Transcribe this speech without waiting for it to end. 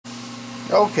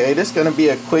Okay, this is going to be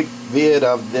a quick vid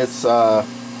of this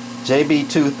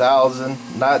JB-2000,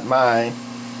 not mine.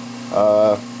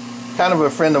 Kind of a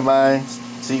friend of mine,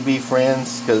 CB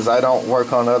friends, because I don't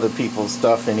work on other people's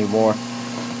stuff anymore.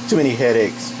 Too many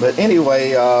headaches. But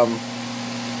anyway,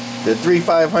 the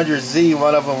 3500Z,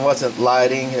 one of them wasn't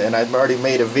lighting, and I've already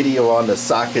made a video on the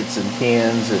sockets and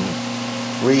pins and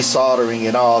resoldering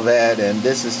and all that, and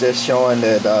this is just showing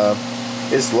that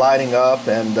it's lighting up.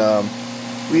 And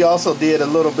we also did a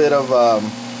little bit of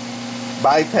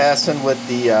bypassing with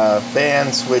the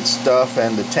band switch stuff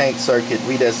and the tank circuit.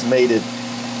 We just made it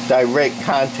direct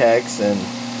contacts and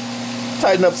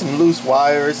tightened up some loose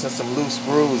wires and some loose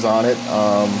screws on it,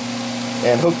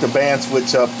 and hooked the band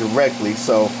switch up directly.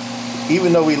 So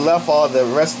even though we left all the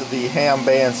rest of the ham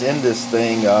bands in this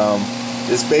thing,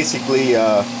 it's basically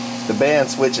the band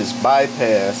switch is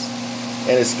bypassed,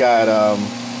 and it's got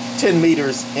 10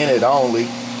 meters in it only.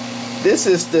 This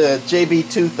is the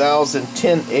JB-2000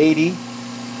 1080,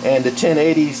 and the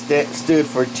 1080 stood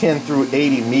for 10 through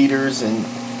 80 meters, and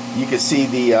you can see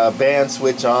the band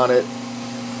switch on it,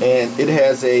 and it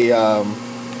has a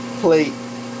plate.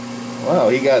 Wow,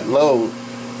 you got load.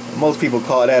 Most people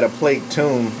call that a plate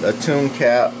tune, a tune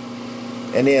cap,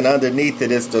 and then underneath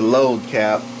it is the load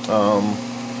cap.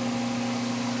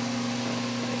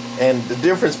 And the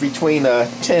difference between a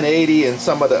 1080 and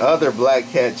some of the other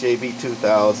Blackcat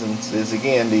JB-2000s is,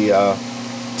 again, the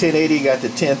 1080 got the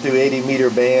 10 through 80 meter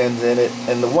bands in it,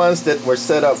 and the ones that were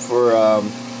set up for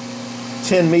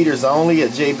 10 meters only, a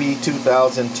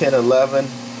JB-2000 1011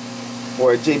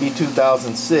 or a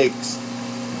JB-2006,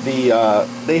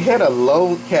 they had a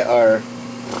load cap or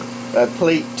a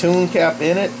plate tune cap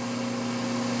in it,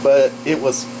 but it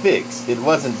was fixed. It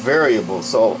wasn't variable,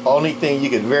 so only thing you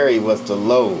could vary was the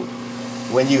load.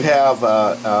 When you have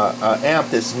an amp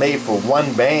that's made for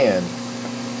one band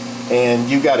and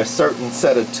you got a certain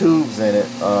set of tubes in it,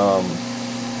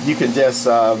 you can just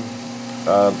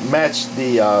match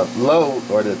the load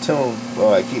or the tune.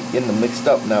 Well, I keep getting them mixed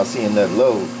up now, seeing that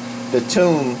load, the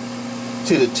tune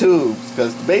to the tubes,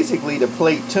 because basically the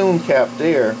plate tune cap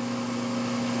there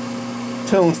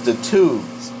tunes the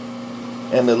tubes,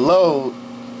 and the load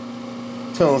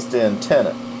tunes the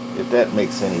antenna, if that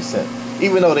makes any sense,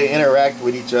 even though they interact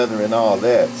with each other and all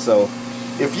that. So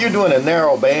if you're doing a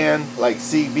narrow band like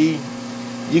CB,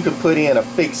 you can put in a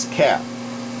fixed cap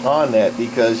on that,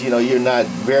 because you're not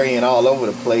varying all over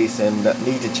the place and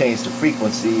need to change the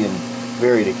frequency and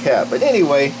vary the cap. But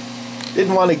anyway,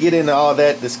 didn't want to get into all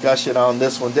that discussion on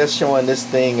this one. Just showing this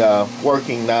thing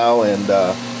working now, and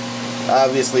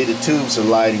obviously the tubes are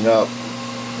lighting up.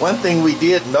 One thing we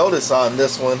did notice on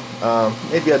this one,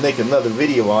 maybe I'll make another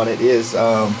video on it, is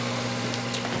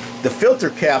the filter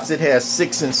caps. It has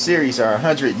 6 in series are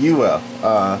 100 UF.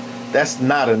 That's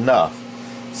not enough.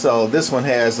 So this one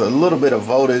has a little bit of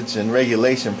voltage and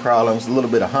regulation problems, a little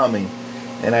bit of humming,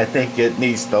 and I think it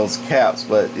needs those caps,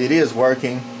 but it is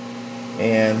working.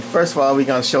 And first of all, we're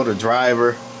going to show the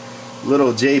driver,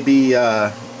 little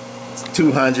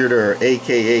JB-200 or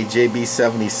aka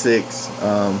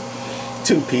JB-76,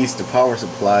 two-piece. The power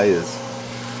supply is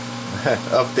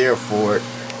up there for it.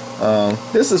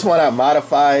 This is one I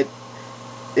modified.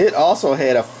 It also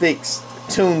had a fixed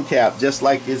tune cap just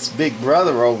like its big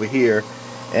brother over here,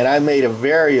 and I made a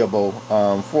variable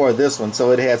for this one,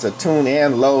 so it has a tune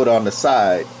and load on the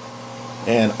side,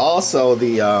 and also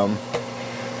the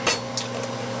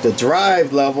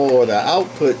drive level or the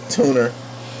output tuner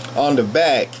on the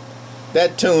back,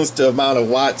 that tunes the amount of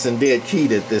watts and dead key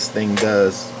that this thing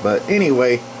does. But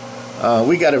anyway,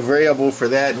 we got a variable for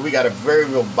that, and we got a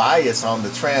variable bias on the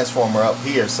transformer up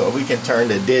here, so we can turn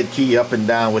the dead key up and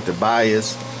down with the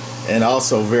bias, and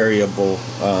also variable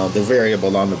the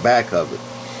variable on the back of it.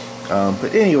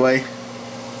 But anyway,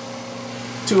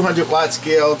 200 watt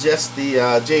scale, just the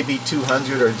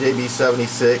JB-200 or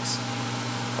JB-76.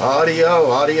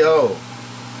 Audio.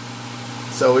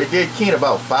 So we did key in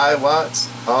about 5 watts.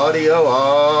 Audio.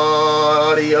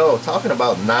 Talking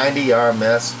about 90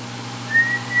 RMS.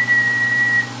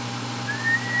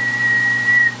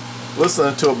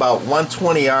 Listening to about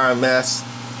 120 RMS.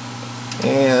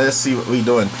 And let's see what we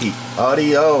do in peak.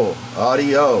 Audio.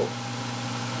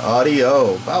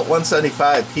 About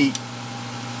 175 peak.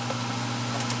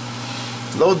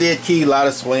 Low dead key, a lot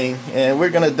of swing. And we're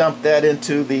going to dump that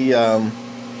into the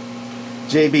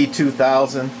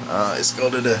JB-2000. Let's go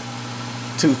to the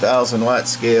 2000 watt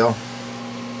scale.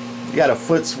 We got a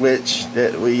foot switch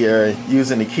that we are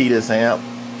using to key this amp.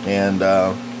 And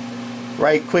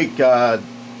right quick, the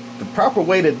proper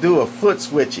way to do a foot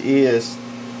switch is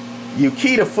you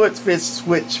key the foot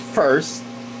switch first,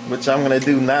 which I'm going to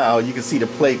do now, you can see the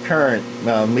plate current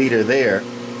meter there.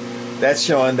 That's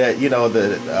showing that, you know,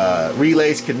 the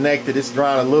relay's connected. It's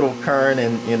drawing a little current,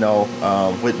 and you know,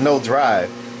 with no drive.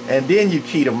 And then you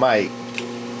key the mic.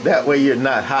 That way you're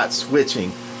not hot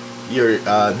switching. You're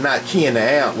not keying the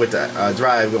amp with the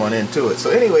drive going into it. So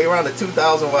anyway, we're on the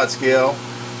 2,000 watt scale.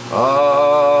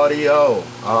 Audio.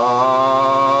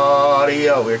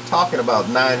 We're talking about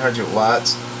 900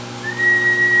 watts.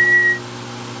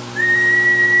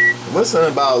 Listen,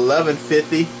 about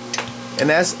 1150, and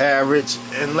that's average.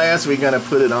 And last we're gonna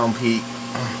put it on peak.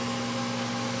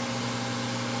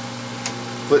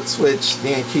 Foot switch,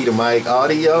 then key to mic.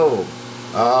 Audio.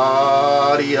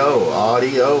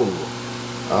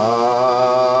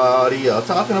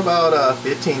 Talking about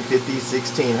 1550,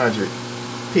 1600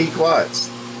 peak watts.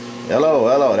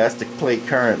 Hello, that's the plate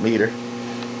current meter.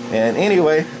 And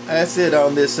anyway, that's it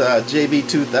on this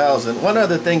JB-2000. One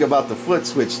other thing about the foot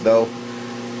switch though,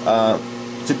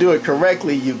 to do it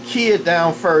correctly, you key it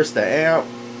down first, the amp,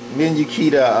 then you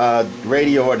key the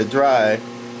radio or the drive,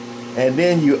 and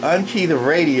then you unkey the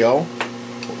radio,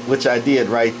 which I did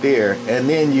right there, and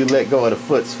then you let go of the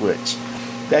foot switch.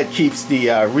 That keeps the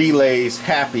relays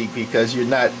happy, because you're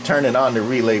not turning on the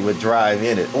relay with drive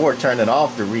in it, or turning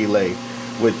off the relay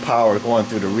with power going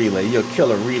through the relay. You'll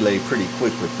kill a relay pretty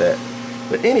quick with that.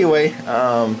 But anyway,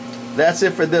 that's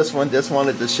it for this one. Just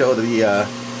wanted to show the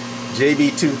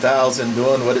JB-2000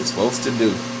 doing what it's supposed to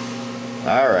do.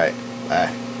 Alright,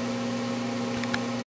 bye.